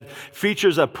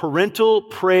features a parental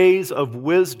praise of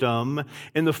wisdom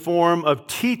in the form of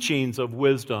teachings of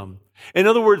wisdom. In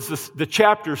other words, the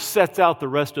chapter sets out the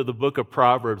rest of the book of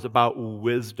Proverbs about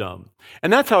wisdom.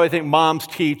 And that's how I think moms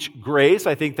teach grace.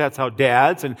 I think that's how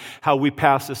dads and how we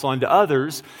pass this on to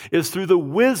others is through the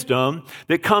wisdom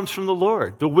that comes from the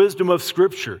Lord, the wisdom of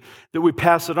Scripture, that we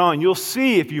pass it on. You'll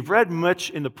see, if you've read much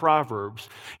in the Proverbs,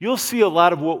 you'll see a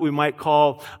lot of what we might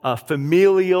call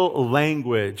familial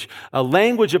language, a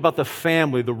language about the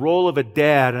family, the role of a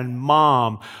dad and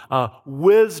mom,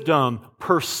 wisdom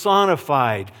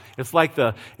personified. It's like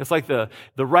the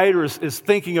writer is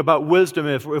thinking about wisdom.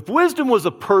 If wisdom was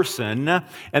a person, and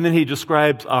then he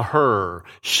describes a her,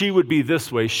 she would be this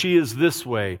way, she is this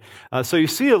way. So you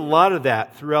see a lot of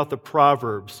that throughout the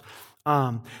Proverbs.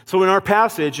 So in our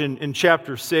passage in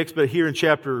chapter 6, but here in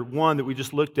chapter 1 that we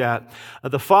just looked at,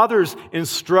 the father's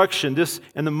instruction,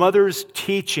 and the mother's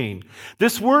teaching.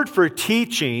 This word for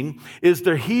teaching is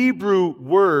the Hebrew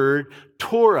word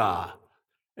Torah.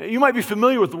 You might be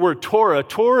familiar with the word Torah.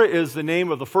 Torah is the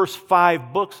name of the first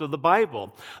 5 books of the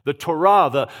Bible. The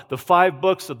Torah, the 5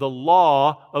 books of the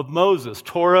law of Moses.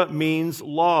 Torah means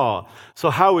law.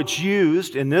 So how it's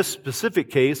used in this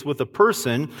specific case with a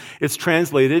person, it's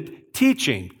translated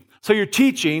teaching. So you're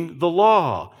teaching the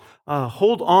law.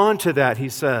 Hold on to that, he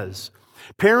says.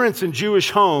 Parents in Jewish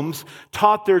homes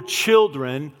taught their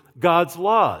children God's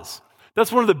laws.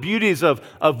 That's one of the beauties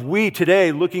of we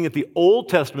today looking at the Old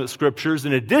Testament scriptures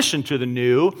in addition to the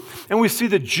New, and we see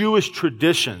the Jewish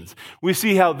traditions. We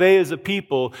see how they as a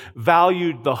people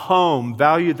valued the home,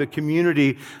 valued the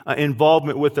community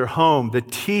involvement with their home, the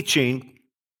teaching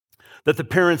that the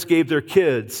parents gave their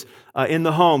kids in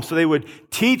the home. So they would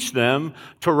teach them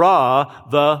Torah,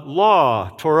 the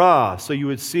law, Torah. So you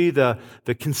would see the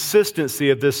consistency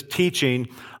of this teaching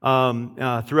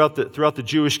throughout the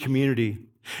Jewish community.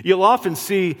 You'll often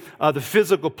see the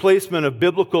physical placement of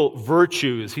biblical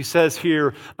virtues. He says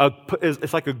here,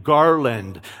 it's like a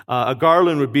garland. A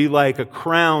garland would be like a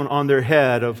crown on their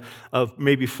head of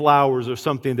maybe flowers or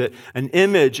something, that an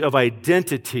image of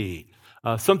identity,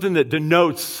 something that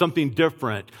denotes something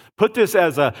different. Put this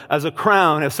as a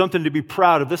crown, as something to be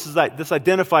proud of. This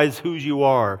identifies who you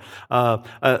are.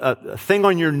 A thing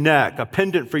on your neck, a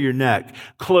pendant for your neck,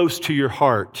 close to your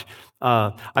heart.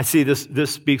 I see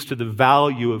this speaks to the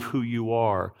value of who you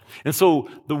are. And so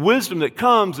the wisdom that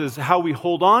comes is how we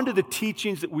hold on to the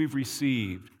teachings that we've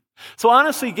received. So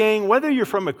honestly, gang, whether you're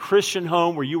from a Christian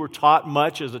home where you were taught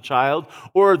much as a child,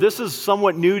 or this is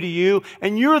somewhat new to you,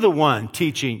 and you're the one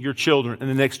teaching your children and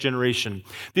the next generation,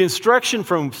 the instruction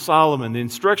from Solomon, the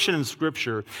instruction in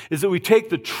Scripture, is that we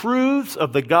take the truths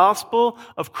of the gospel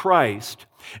of Christ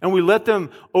and we let them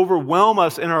overwhelm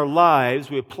us in our lives,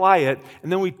 we apply it,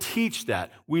 and then we teach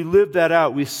that. We live that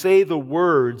out. We say the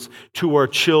words to our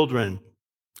children.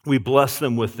 We bless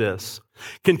them with this.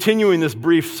 Continuing this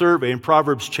brief survey in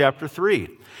Proverbs chapter 3.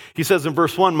 He says in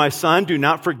verse 1, "My son, do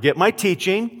not forget my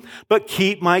teaching, but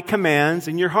keep my commands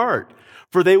in your heart,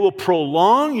 for they will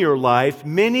prolong your life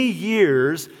many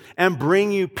years and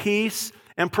bring you peace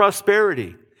and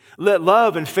prosperity. Let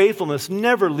love and faithfulness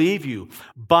never leave you.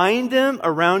 Bind them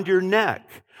around your neck.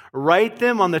 Write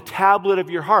them on the tablet of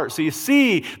your heart." So you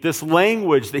see this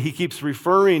language that he keeps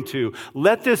referring to.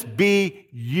 Let this be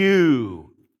you.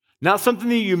 Not something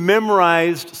that you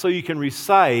memorized so you can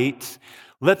recite.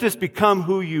 Let this become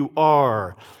who you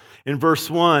are. In verse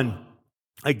 1,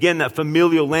 again, that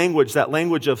familial language, that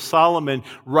language of Solomon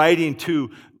writing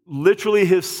to literally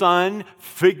his son,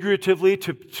 figuratively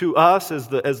to us as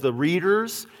the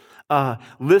readers,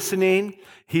 listening.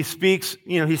 He speaks,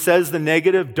 he says the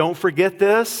negative, don't forget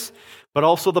this, but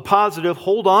also the positive,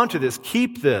 hold on to this,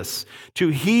 keep this, to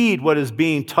heed what is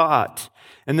being taught.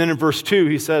 And then in verse 2,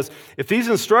 he says, if these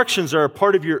instructions are a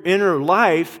part of your inner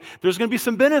life, there's going to be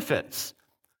some benefits.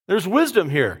 There's wisdom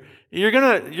here. You're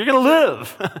gonna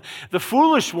live. The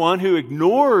foolish one who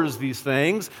ignores these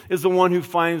things is the one who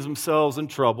finds themselves in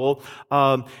trouble.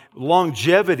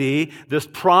 Longevity, this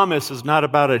promise is not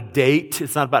about a date.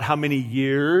 It's not about how many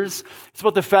years. It's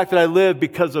about the fact that I live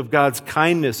because of God's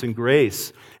kindness and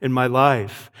grace in my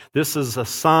life. This is a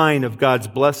sign of God's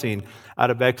blessing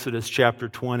out of Exodus chapter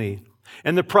 20.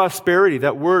 And the prosperity,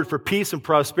 that word for peace and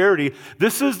prosperity,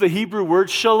 this is the Hebrew word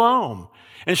shalom.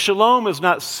 And shalom is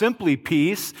not simply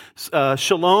peace.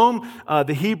 Shalom,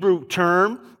 the Hebrew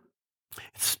term,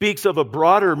 speaks of a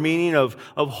broader meaning of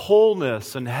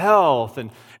wholeness and health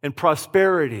and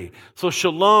prosperity. So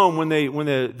shalom, when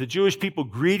the Jewish people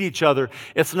greet each other,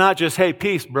 it's not just, hey,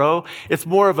 peace, bro. It's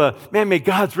more of a, man, may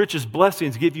God's richest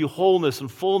blessings give you wholeness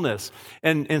and fullness.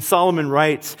 And Solomon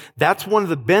writes, that's one of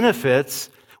the benefits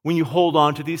when you hold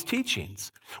on to these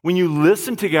teachings, when you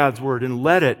listen to God's word and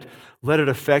let it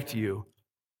affect you.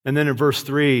 And then in verse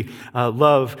 3,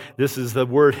 love, this is the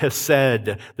word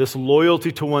hesed, this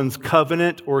loyalty to one's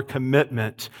covenant or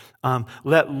commitment.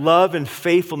 Let love and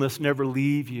faithfulness never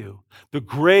leave you. The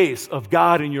grace of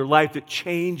God in your life that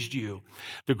changed you.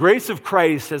 The grace of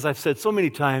Christ, as I've said so many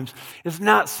times, is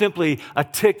not simply a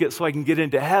ticket so I can get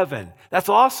into heaven. That's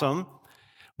awesome,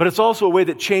 but it's also a way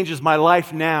that changes my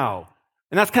life now.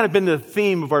 And that's kind of been the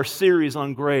theme of our series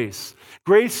on grace.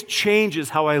 Grace changes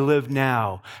how I live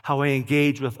now, how I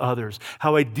engage with others,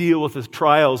 how I deal with the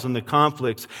trials and the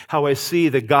conflicts, how I see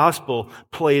the gospel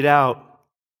played out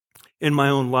in my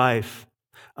own life.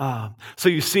 So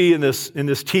you see in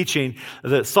this teaching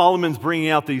that Solomon's bringing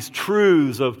out these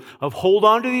truths of hold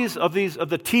on to these of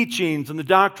the teachings and the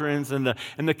doctrines and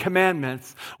the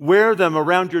commandments. Wear them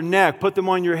around your neck, put them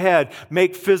on your head,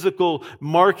 make physical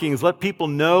markings, let people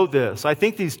know this. I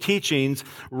think these teachings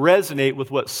resonate with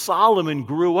what Solomon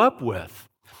grew up with.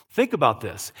 Think about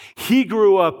this. He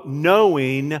grew up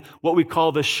knowing what we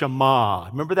call the Shema.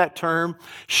 Remember that term?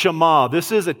 Shema.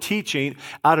 This is a teaching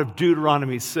out of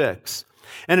Deuteronomy 6.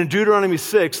 And in Deuteronomy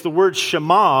 6, the word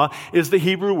Shema is the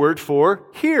Hebrew word for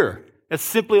hear. That's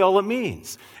simply all it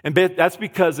means. And that's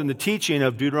because in the teaching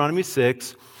of Deuteronomy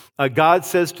 6, God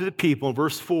says to the people in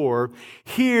verse 4,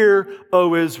 "Hear,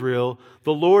 O Israel,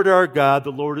 the Lord our God,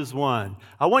 the Lord is one."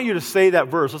 I want you to say that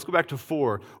verse. Let's go back to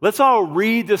 4. Let's all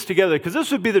read this together, because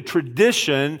this would be the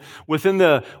tradition within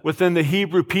the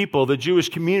Hebrew people, the Jewish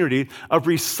community, of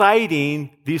reciting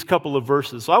these couple of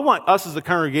verses. So I want us as a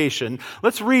congregation,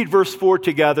 let's read verse 4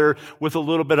 together with a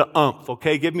little bit of oomph,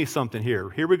 okay? Give me something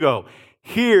here. Here we go.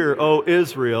 "Hear, O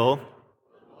Israel."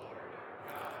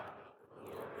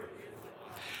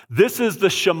 This is the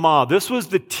Shema. This was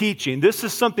the teaching. This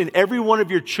is something every one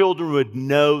of your children would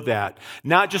know that.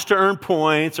 Not just to earn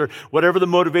points or whatever the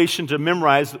motivation to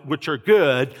memorize, which are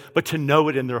good, but to know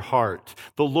it in their heart.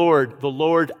 The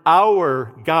Lord,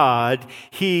 our God,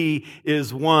 He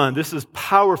is one. This is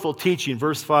powerful teaching.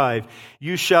 Verse 5,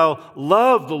 "You shall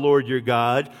love the Lord your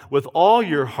God with all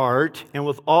your heart and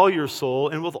with all your soul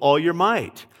and with all your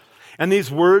might. And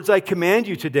these words I command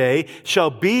you today shall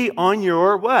be on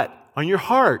your" what? "On your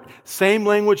heart." Same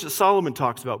language that Solomon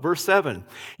talks about. Verse 7,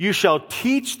 "You shall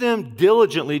teach them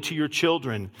diligently to your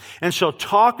children, and shall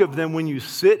talk of them when you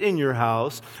sit in your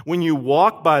house, when you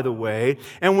walk by the way,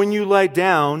 and when you lie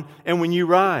down, and when you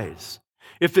rise."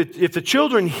 If the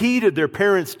children heeded their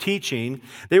parents' teaching,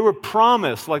 they were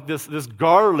promised like this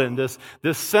garland, this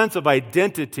sense of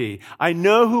identity. I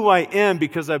know who I am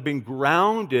because I've been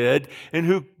grounded in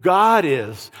who God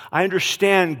is. I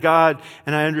understand God,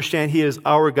 and I understand He is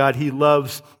our God. He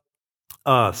loves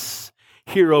us.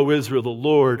 "Hear, O Israel, the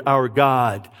Lord, our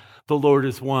God, the Lord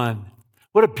is one."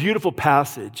 What a beautiful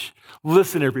passage.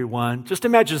 Listen, everyone. Just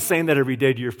imagine saying that every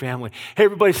day to your family. Hey,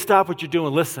 everybody, stop what you're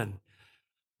doing. Listen.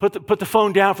 Put the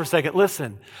phone down for a second.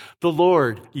 Listen. The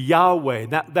Lord, Yahweh.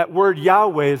 That word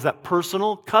Yahweh is that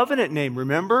personal covenant name,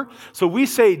 remember? So we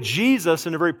say Jesus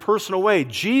in a very personal way.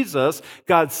 Jesus,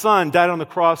 God's Son, died on the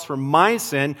cross for my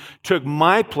sin, took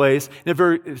my place, and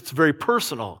it's very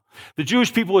personal. The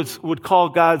Jewish people would call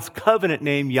God's covenant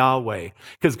name Yahweh,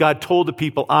 because God told the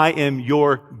people, "I am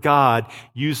your God,"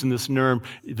 using this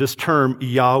term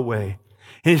Yahweh.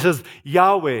 And He says,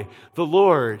 Yahweh, the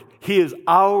Lord, He is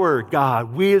our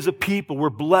God. We as a people, we're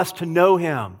blessed to know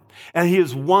Him. And He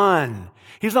is one.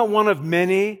 He's not one of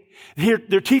many. Here,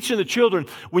 they're teaching the children,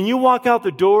 when you walk out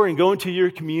the door and go into your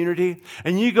community,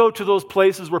 and you go to those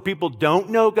places where people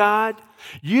don't know God,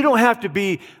 you don't have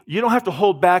to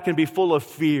hold back and be full of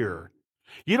fear.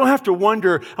 You don't have to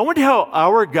wonder, I wonder how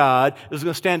our God is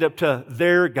going to stand up to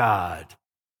their God.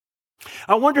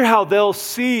 I wonder how they'll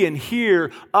see and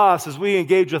hear us as we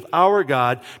engage with our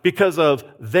God because of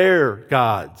their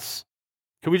gods.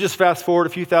 Can we just fast forward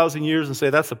a few thousand years and say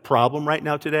that's a problem right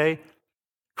now today?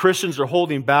 Christians are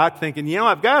holding back thinking,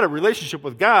 I've got a relationship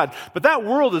with God, but that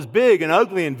world is big and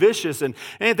ugly and vicious, and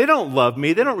they don't love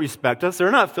me. They don't respect us. They're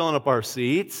not filling up our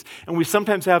seats. And we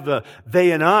sometimes have the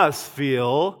they and us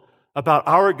feel about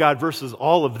our God versus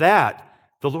all of that.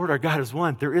 The Lord our God is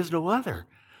one. There is no other.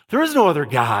 There is no other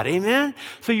God, amen?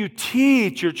 So you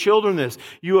teach your children this.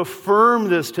 You affirm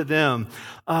this to them.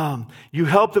 You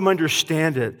help them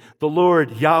understand it. The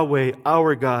Lord, Yahweh,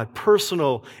 our God,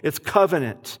 personal, it's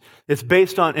covenant.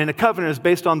 And a covenant is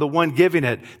based on the one giving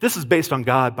it. This is based on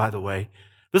God, by the way.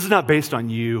 This is not based on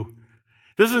you.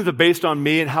 This isn't based on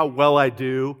me and how well I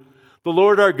do. The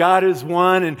Lord our God is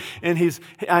one, and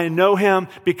I know him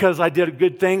because I did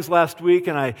good things last week,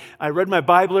 and I read my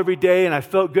Bible every day, and I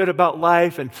felt good about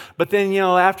life. But then,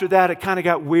 after that, it kind of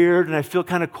got weird, and I feel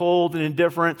kind of cold and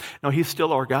indifferent. No, he's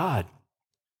still our God.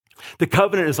 The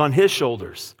covenant is on his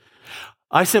shoulders.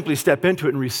 I simply step into it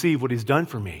and receive what he's done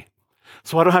for me.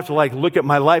 So I don't have to look at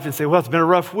my life and say, well, it's been a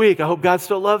rough week. I hope God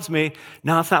still loves me.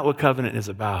 No, that's not what covenant is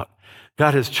about.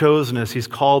 God has chosen us. He's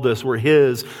called us. We're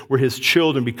his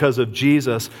children because of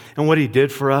Jesus and what he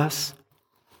did for us.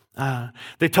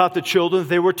 They taught the children that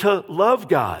they were to love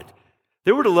God.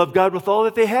 They were to love God with all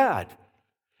that they had.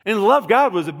 And love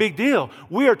God was a big deal.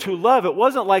 We are to love. It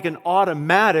wasn't like an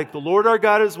automatic, the Lord our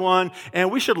God is one, and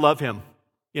we should love him.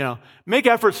 Make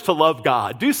efforts to love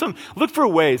God. Look for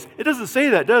ways. It doesn't say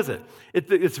that, does it?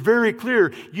 It's very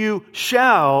clear. You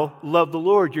shall love the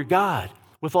Lord your God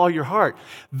with all your heart.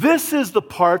 This is the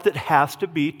part that has to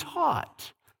be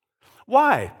taught.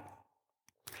 Why?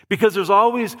 Because there's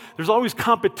always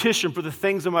competition for the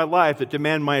things in my life that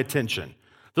demand my attention.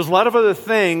 There's a lot of other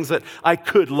things that I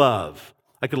could love.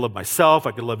 I could love myself.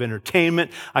 I could love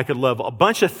entertainment. I could love a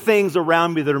bunch of things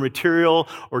around me that are material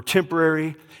or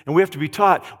temporary. And we have to be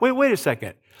taught, wait a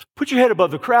second. Put your head above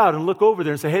the crowd and look over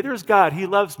there and say, hey, there's God. He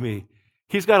loves me.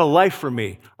 He's got a life for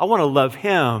me. I want to love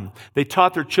him. They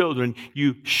taught their children,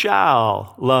 you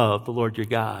shall love the Lord your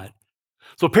God.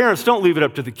 So parents, don't leave it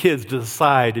up to the kids to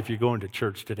decide if you're going to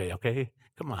church today, okay?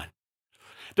 Come on.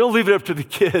 Don't leave it up to the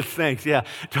kids. Thanks, yeah.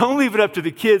 Don't leave it up to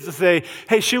the kids to say,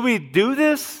 hey, should we do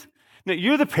this? No,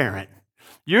 you're the parent.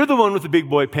 You're the one with the big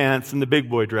boy pants and the big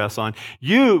boy dress on.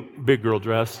 You, big girl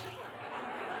dress.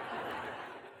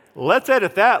 Let's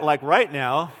edit that right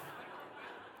now.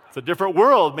 It's a different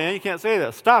world, man. You can't say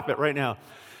that. Stop it right now.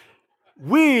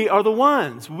 We are the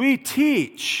ones. We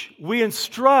teach. We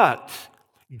instruct.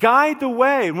 Guide the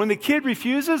way. When the kid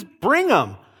refuses, bring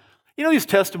them. These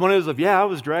testimonies of, I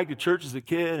was dragged to church as a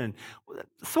kid, and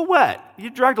so what?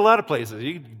 You dragged a lot of places.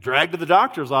 You dragged to the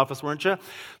doctor's office, weren't you?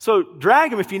 So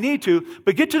drag them if you need to,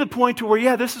 but get to the point to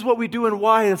where, this is what we do and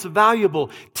why, and it's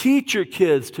valuable. Teach your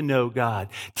kids to know God.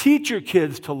 Teach your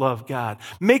kids to love God.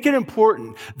 Make it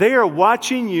important. They are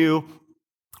watching you,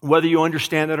 whether you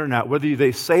understand it or not, whether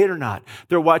they say it or not.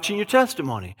 They're watching your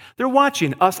testimony. They're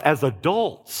watching us as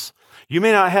adults. You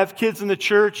may not have kids in the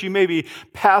church. You may be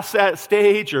past that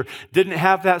stage or didn't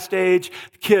have that stage.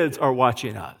 Kids are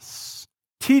watching us.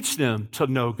 Teach them to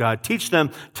know God. Teach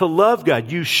them to love God.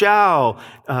 You shall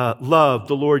love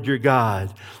the Lord your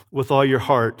God with all your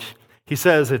heart. He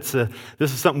says this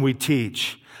is something we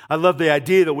teach. I love the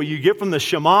idea that what you get from the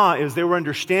Shema is they were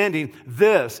understanding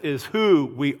this is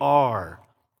who we are.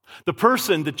 The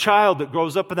person, the child that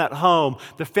grows up in that home,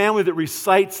 the family that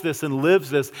recites this and lives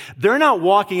this, they're not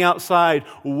walking outside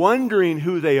wondering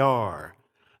who they are.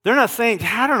 They're not saying,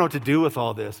 I don't know what to do with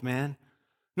all this, man.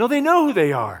 No, they know who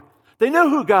they are. They know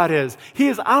who God is. He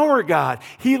is our God.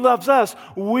 He loves us.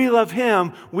 We love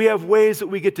him. We have ways that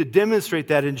we get to demonstrate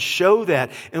that and show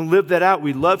that and live that out.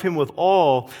 We love him with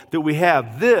all that we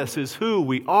have. This is who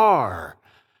we are.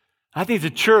 I think the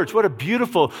church, what a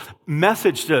beautiful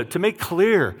message to make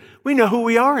clear. We know who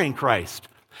we are in Christ.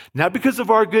 Not because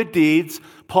of our good deeds.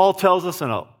 Paul tells us in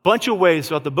a bunch of ways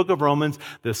throughout the book of Romans,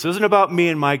 this isn't about me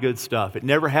and my good stuff. It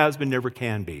never has been, never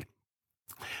can be.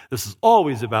 This is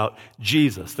always about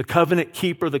Jesus, the covenant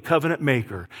keeper, the covenant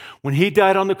maker. When he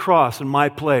died on the cross in my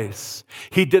place,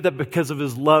 he did that because of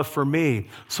his love for me.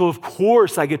 So of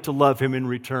course I get to love him in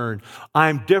return.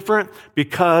 I'm different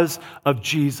because of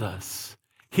Jesus.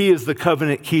 He is the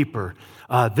covenant keeper.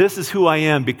 This is who I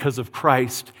am because of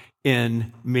Christ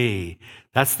in me.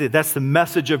 That's the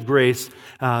message of grace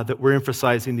that we're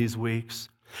emphasizing these weeks.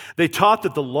 They taught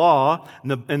that the law,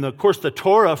 and of course the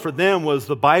Torah for them was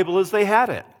the Bible as they had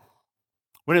it.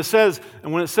 When it says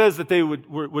that they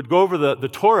would go over the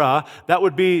Torah, that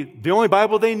would be the only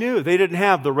Bible they knew. They didn't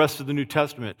have the rest of the New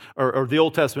Testament or the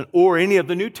Old Testament or any of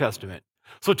the New Testament.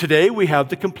 So today we have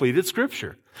the completed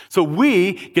Scripture. So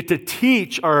we get to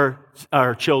teach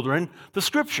our children the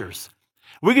Scriptures.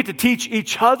 We get to teach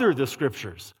each other the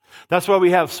Scriptures. That's why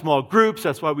we have small groups.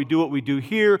 That's why we do what we do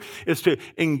here, is to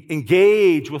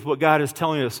engage with what God is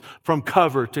telling us from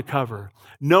cover to cover,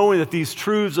 knowing that these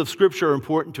truths of Scripture are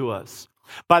important to us.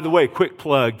 By the way, quick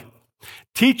plug,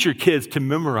 teach your kids to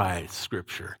memorize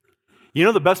Scripture. You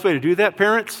know the best way to do that,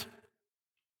 parents?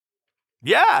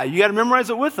 Yeah, you got to memorize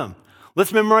it with them.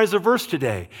 Let's memorize a verse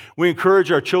today. We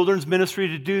encourage our children's ministry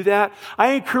to do that.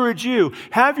 I encourage you,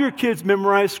 have your kids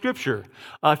memorize Scripture.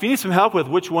 If you need some help with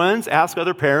which ones, ask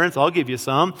other parents. I'll give you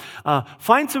some.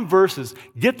 Find some verses.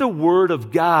 Get the Word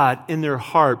of God in their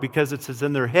heart, because it's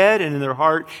in their head and in their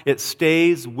heart. It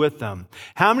stays with them.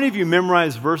 How many of you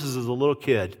memorized verses as a little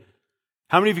kid?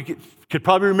 How many of you could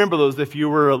probably remember those if you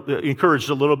were encouraged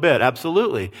a little bit?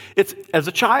 Absolutely. It's as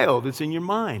a child, it's in your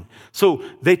mind. So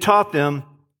they taught them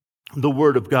the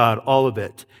Word of God, all of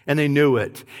it, and they knew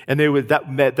it, and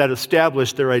that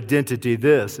established their identity.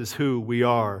 This is who we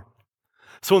are.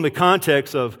 So in the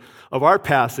context of our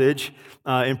passage,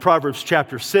 in Proverbs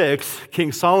chapter 6,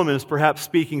 King Solomon is perhaps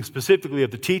speaking specifically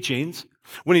of the teachings.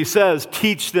 When he says,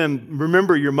 teach them,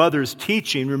 remember your mother's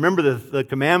teaching, remember the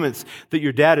commandments that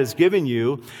your dad has given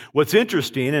you. What's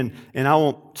interesting, and I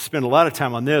won't spend a lot of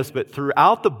time on this, but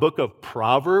throughout the book of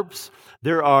Proverbs,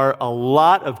 there are a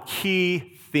lot of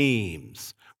key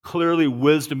themes. Clearly,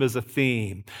 wisdom is a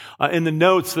theme. In the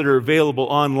notes that are available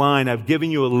online, I've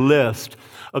given you a list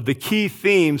of the key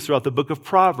themes throughout the book of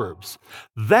Proverbs.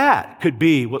 That could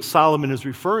be what Solomon is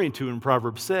referring to in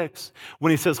Proverbs 6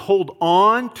 when he says, hold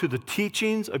on to the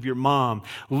teachings of your mom.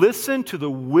 Listen to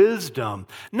the wisdom,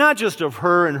 not just of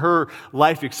her and her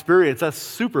life experience. That's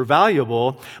super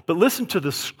valuable, but listen to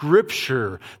the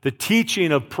Scripture, the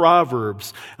teaching of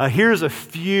Proverbs. Here's a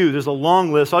few. There's a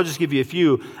long list. I'll just give you a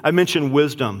few. I mentioned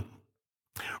wisdom,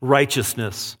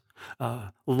 righteousness,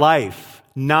 life,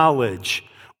 knowledge,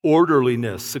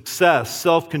 orderliness, success,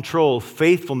 self-control,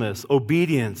 faithfulness,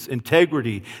 obedience,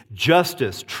 integrity,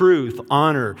 justice, truth,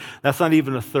 honor. That's not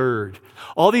even a third.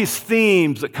 All these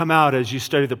themes that come out as you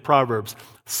study the Proverbs,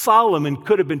 Solomon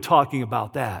could have been talking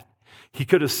about that. He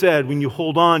could have said, when you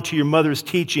hold on to your mother's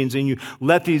teachings and you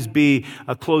let these be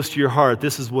close to your heart,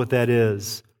 this is what that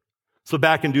is. So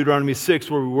back in Deuteronomy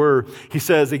 6 where we were, he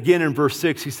says again in verse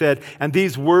 6, he said, and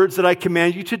these words that I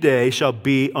command you today shall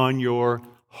be on your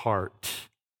heart.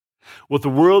 What the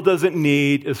world doesn't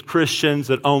need is Christians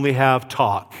that only have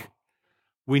talk.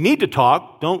 We need to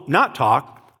talk, don't not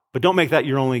talk, but don't make that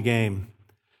your only game.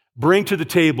 Bring to the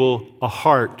table a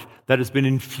heart that has been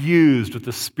infused with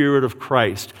the Spirit of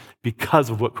Christ because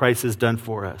of what Christ has done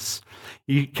for us.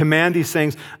 You command these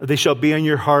things, they shall be on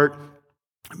your heart.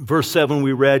 Verse 7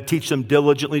 we read, teach them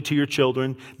diligently to your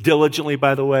children. Diligently,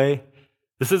 by the way.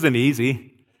 This isn't easy.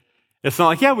 It's not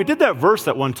like, yeah, we did that verse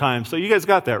that one time, so you guys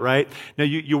got that, right? No,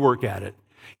 you work at it.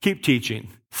 Keep teaching.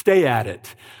 Stay at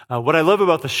it. What I love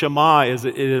about the Shema is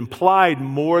it implied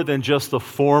more than just the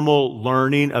formal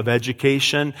learning of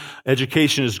education.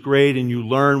 Education is great, and you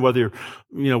learn whether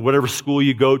whatever school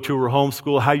you go to or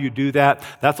homeschool, how you do that.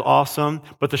 That's awesome.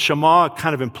 But the Shema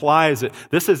kind of implies that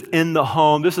this is in the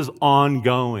home. This is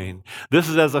ongoing. This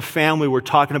is as a family, we're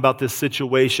talking about this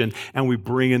situation, and we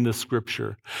bring in the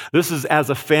Scripture. This is as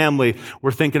a family,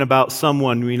 we're thinking about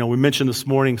someone, we mentioned this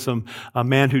morning a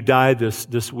man who died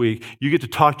this week. You get to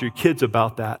talk to your kids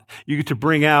about that. You get to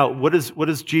bring out what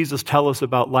does Jesus tell us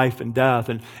about life and death?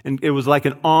 And it was like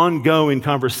an ongoing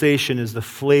conversation is the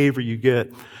flavor you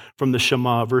get from the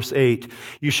Shema. Verse 8,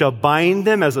 you shall bind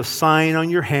them as a sign on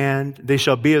your hand. They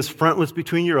shall be as frontlets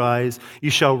between your eyes.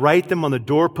 You shall write them on the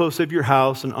doorposts of your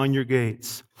house and on your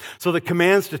gates. So the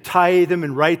commands to tie them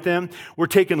and write them were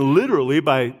taken literally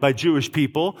by Jewish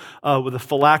people with the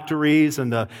phylacteries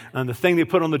and the thing they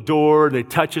put on the door. They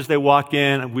touch as they walk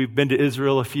in. We've been to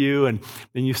Israel a few, and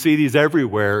you see these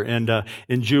everywhere. And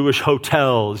in Jewish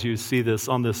hotels, you see this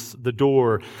on the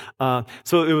door.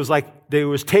 So it was like they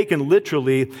was taken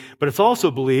literally, but it's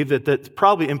also believed that that's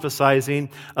probably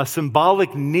emphasizing a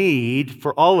symbolic need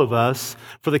for all of us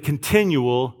for the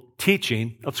continual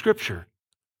teaching of Scripture.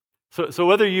 So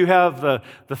whether you have the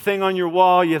thing on your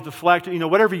wall, you have the phylactery,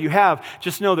 whatever you have,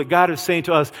 just know that God is saying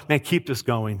to us, man, keep this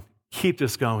going. Keep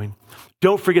this going.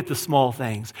 Don't forget the small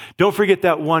things. Don't forget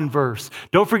that one verse.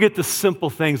 Don't forget the simple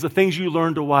things, the things you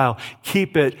learned a while.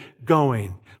 Keep it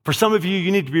going. For some of you,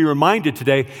 you need to be reminded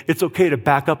today, it's okay to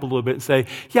back up a little bit and say,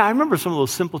 yeah, I remember some of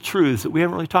those simple truths that we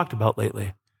haven't really talked about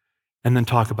lately. And then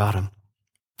talk about them.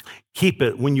 Keep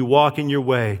it when you walk in your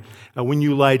way, when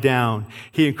you lie down.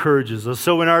 He encourages us.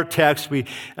 So in our text, we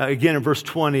again in verse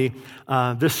 20,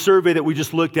 this survey that we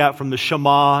just looked at from the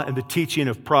Shema and the teaching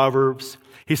of Proverbs,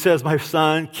 he says, my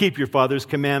son, keep your father's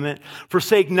commandment.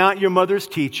 Forsake not your mother's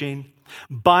teaching.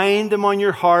 Bind them on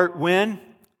your heart when?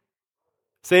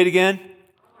 Say it again.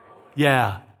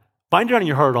 Yeah. Bind it on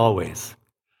your heart always.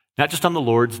 Not just on the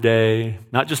Lord's day,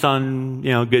 not just on,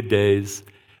 good days.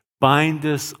 Bind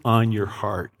this on your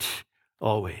heart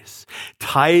always.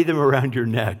 Tie them around your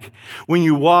neck. When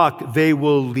you walk, they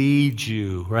will lead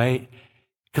you, right?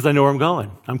 because I know where I'm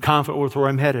going. I'm confident with where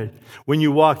I'm headed. When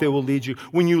you walk, they will lead you.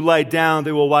 When you lie down,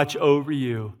 they will watch over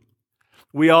you.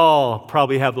 We all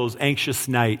probably have those anxious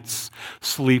nights,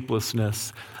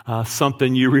 sleeplessness,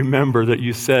 something you remember that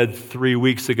you said 3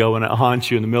 weeks ago and it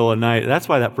haunts you in the middle of the night. That's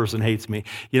why that person hates me.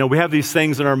 We have these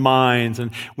things in our minds,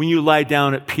 and when you lie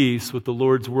down at peace with the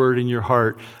Lord's word in your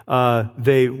heart,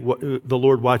 the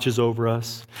Lord watches over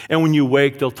us. And when you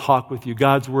wake, they'll talk with you.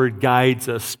 God's word guides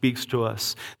us, speaks to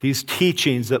us. These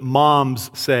teachings that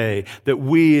moms say, that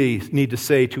we need to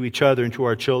say to each other and to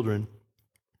our children.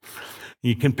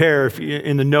 You compare,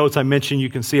 in the notes I mentioned, you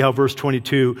can see how verse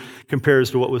 22 compares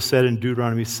to what was said in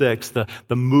Deuteronomy 6, the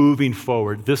moving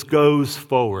forward. This goes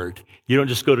forward. You don't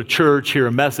just go to church, hear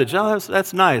a message, oh,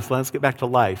 that's nice, let's get back to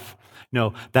life.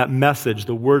 No, that message,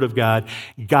 the Word of God,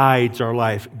 guides our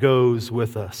life, goes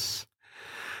with us.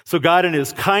 So God in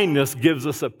His kindness gives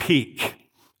us a peek,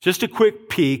 just a quick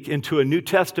peek into a New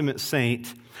Testament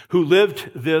saint who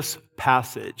lived this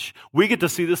passage. We get to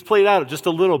see this played out just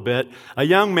a little bit. A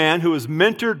young man who was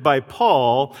mentored by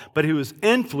Paul, but he was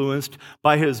influenced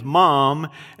by his mom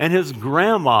and his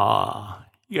grandma.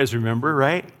 You guys remember,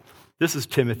 right? This is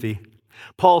Timothy.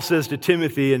 Paul says to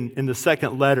Timothy in the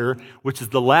second letter, which is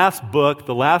the last book,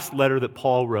 the last letter that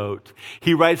Paul wrote,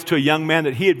 he writes to a young man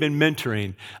that he had been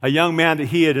mentoring, a young man that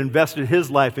he had invested his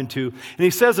life into. And he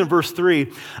says in verse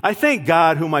 3, I thank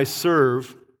God whom I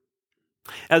serve,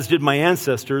 as did my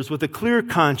ancestors, with a clear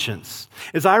conscience,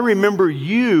 as I remember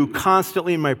you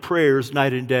constantly in my prayers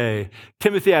night and day.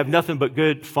 Timothy, I have nothing but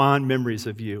good, fond memories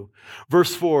of you.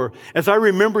 Verse 4, as I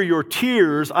remember your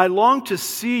tears, I long to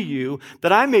see you,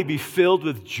 that I may be filled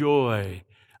with joy.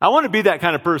 I want to be that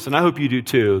kind of person. I hope you do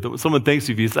too. That when someone thinks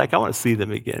of you, it's like, I want to see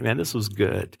them again. Man, this was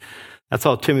good. That's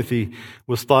how Timothy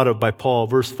was thought of by Paul.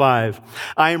 Verse 5,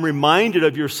 I am reminded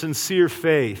of your sincere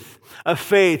faith, a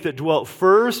faith that dwelt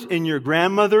first in your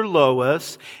grandmother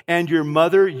Lois and your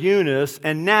mother Eunice,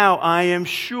 and now I am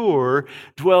sure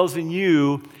dwells in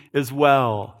you as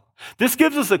well. This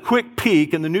gives us a quick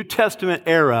peek in the New Testament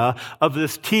era of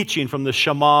this teaching from the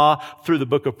Shema through the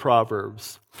book of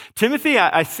Proverbs. Timothy,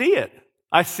 I see it.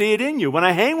 I see it in you. When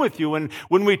I hang with you, when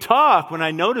we talk, when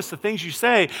I notice the things you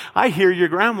say, I hear your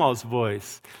grandma's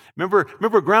voice.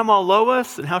 Remember Grandma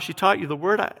Lois and how she taught you the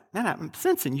word? I'm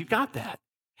sensing you got that.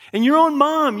 And your own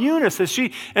mom, Eunice, as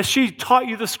she taught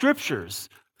you the scriptures.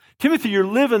 Timothy, you're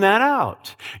living that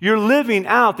out. You're living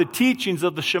out the teachings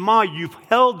of the Shema. You've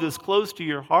held this close to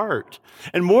your heart.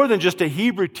 And more than just a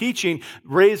Hebrew teaching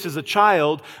raised as a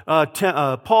child,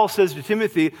 Paul says to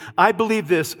Timothy, I believe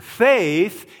this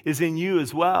faith is in you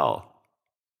as well.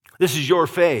 This is your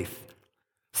faith.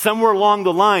 Somewhere along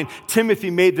the line,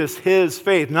 Timothy made this his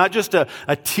faith, not just a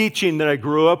teaching that I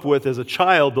grew up with as a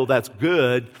child, though that's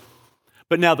good,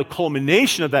 but now the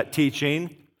culmination of that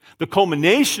teaching, the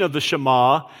culmination of the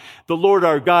Shema, the Lord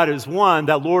our God is one.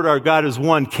 That Lord our God is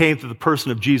one came through the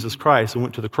person of Jesus Christ and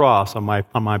went to the cross on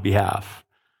my behalf.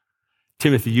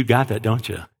 Timothy, you got that, don't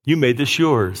you? You made this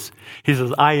yours. He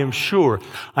says, I am sure,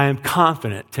 I am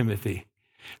confident, Timothy,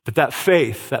 that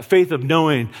faith of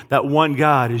knowing that one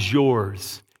God is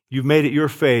yours. You've made it your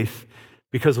faith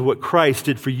because of what Christ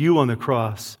did for you on the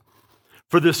cross.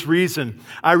 For this reason,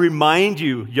 I remind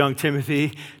you, young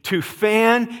Timothy, to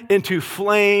fan into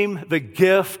flame the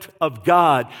gift of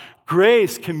God.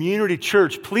 Grace Community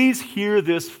Church, please hear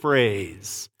this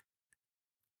phrase.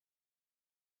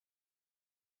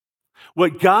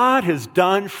 What God has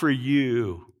done for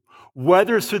you,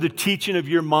 whether it's through the teaching of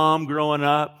your mom growing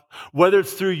up, whether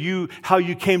it's through how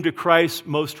you came to Christ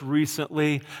most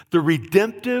recently, the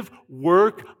redemptive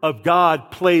work of God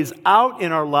plays out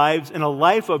in our lives in a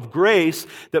life of grace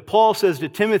that Paul says to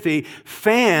Timothy,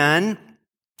 fan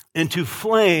into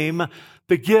flame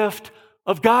the gift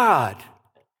of God.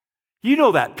 You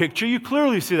know that picture. You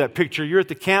clearly see that picture. You're at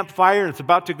the campfire and it's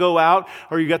about to go out,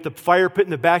 or you got the fire pit in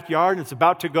the backyard and it's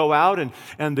about to go out,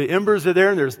 and the embers are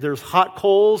there and there's hot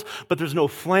coals, but there's no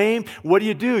flame. What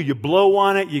do? You blow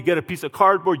on it, you get a piece of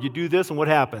cardboard, you do this, and what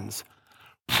happens?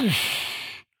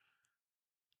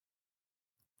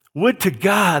 Would to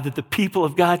God that the people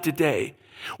of God today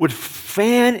would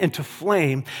fan into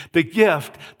flame the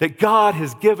gift that God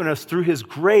has given us through His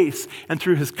grace and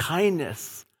through His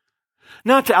kindness.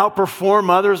 Not to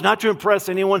outperform others, not to impress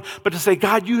anyone, but to say,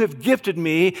 God, you have gifted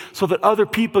me so that other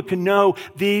people can know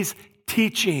these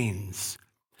teachings.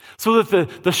 So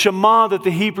that the Shema that the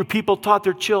Hebrew people taught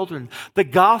their children, the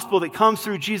gospel that comes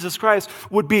through Jesus Christ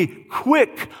would be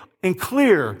quick and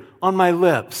clear on my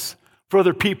lips for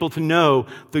other people to know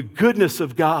the goodness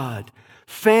of God.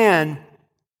 Fan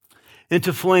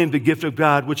into flame the gift of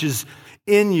God, which is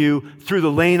in you through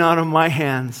the laying on of my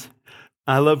hands.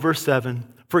 I love verse 7.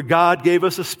 For God gave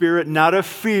us a spirit not of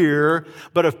fear,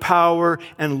 but of power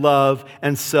and love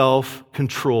and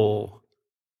self-control.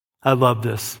 I love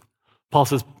this. Paul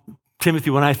says, Timothy,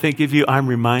 when I think of you, I'm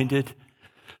reminded.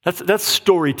 That's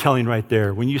storytelling right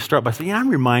there. When you start by saying, I'm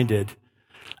reminded.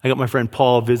 I got my friend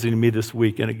Paul visiting me this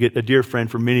week, and a dear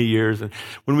friend for many years. And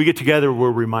when we get together,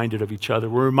 we're reminded of each other.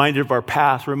 We're reminded of our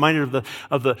past. We're reminded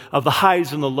of the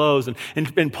highs and the lows.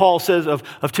 And Paul says of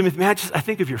Timothy, man, I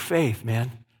think of your faith,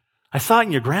 man. I saw it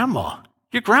in your grandma.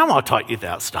 Your grandma taught you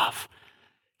that stuff.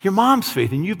 Your mom's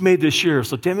faith, and you've made this year.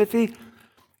 So Timothy,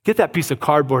 get that piece of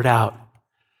cardboard out.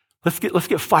 Let's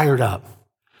get fired up.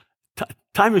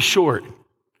 Time is short.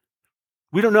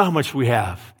 We don't know how much we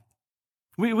have.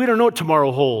 We don't know what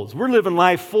tomorrow holds. We're living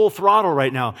life full throttle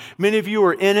right now. Many of you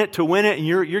are in it to win it, and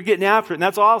you're getting after it, and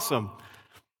that's awesome.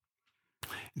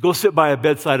 Go sit by a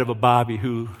bedside of a Bobby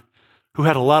who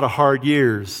had a lot of hard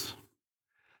years.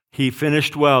 He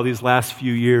finished well these last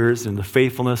few years in the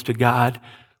faithfulness to God,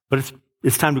 but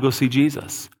it's time to go see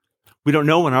Jesus. We don't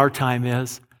know when our time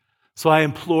is. So I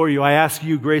implore you, I ask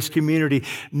you, Grace Community,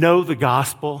 know the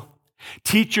gospel.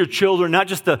 Teach your children, not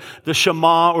just the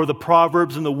Shema or the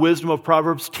Proverbs and the wisdom of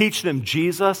Proverbs. Teach them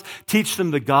Jesus. Teach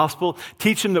them the gospel.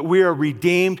 Teach them that we are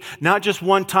redeemed, not just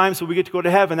one time so we get to go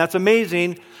to heaven. That's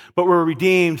amazing. But we're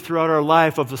redeemed throughout our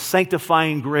life of the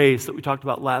sanctifying grace that we talked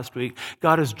about last week.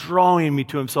 God is drawing me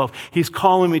to himself. He's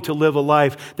calling me to live a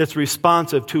life that's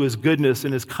responsive to his goodness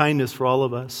and his kindness for all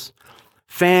of us.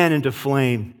 Fan into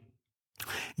flame.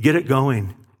 Get it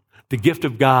going. The gift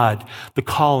of God, the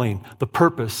calling, the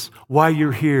purpose, why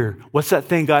you're here. What's that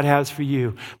thing God has for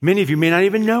you? Many of you may not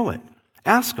even know it.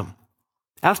 Ask them.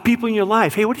 Ask people in your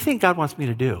life, hey, what do you think God wants me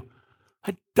to do?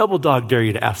 I double dog dare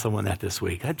you to ask someone that this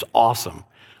week. That's awesome.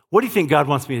 What do you think God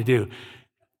wants me to do?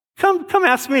 Come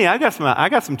ask me. I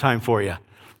got some time for you.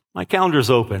 My calendar's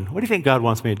open. What do you think God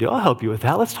wants me to do? I'll help you with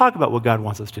that. Let's talk about what God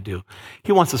wants us to do.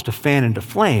 He wants us to fan into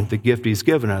flame the gift he's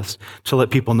given us to let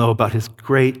people know about his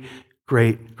great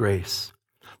grace.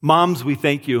 Moms, we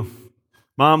thank you.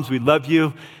 Moms, we love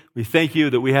you. We thank you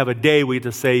that we have a day we get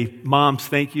to say, Moms,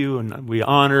 thank you, and we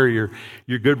honor your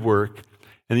good work.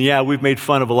 And yeah, we've made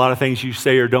fun of a lot of things you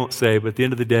say or don't say, but at the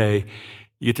end of the day,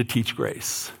 you get to teach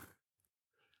grace.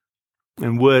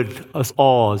 And would us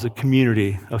all as a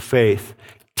community of faith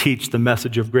teach the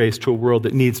message of grace to a world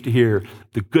that needs to hear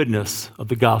the goodness of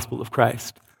the gospel of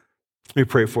Christ. Let me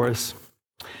pray for us.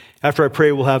 After I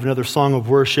pray, we'll have another song of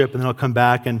worship, and then I'll come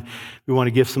back and we want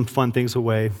to give some fun things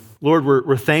away. Lord,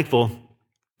 we're thankful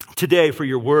today for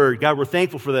your word. God, we're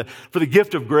thankful for the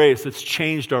gift of grace that's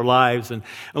changed our lives. And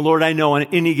Lord, I know on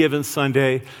any given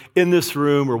Sunday in this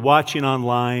room or watching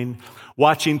online,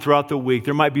 watching throughout the week,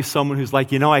 there might be someone who's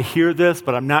like, I hear this,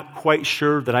 but I'm not quite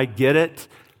sure that I get it.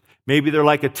 Maybe they're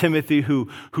like a Timothy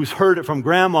who's heard it from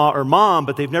grandma or mom,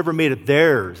 but they've never made it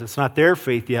theirs. It's not their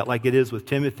faith yet like it is with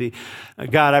Timothy.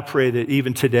 God, I pray that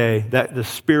even today, that the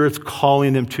Spirit's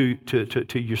calling them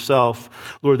to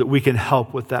yourself, Lord, that we can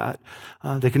help with that.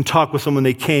 They can talk with someone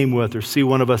they came with or see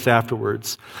one of us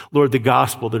afterwards. Lord, the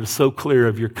gospel that is so clear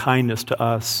of your kindness to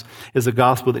us is a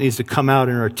gospel that needs to come out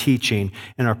in our teaching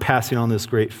and our passing on this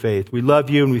great faith. We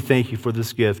love you and we thank you for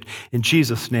this gift. In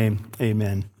Jesus' name,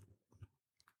 amen.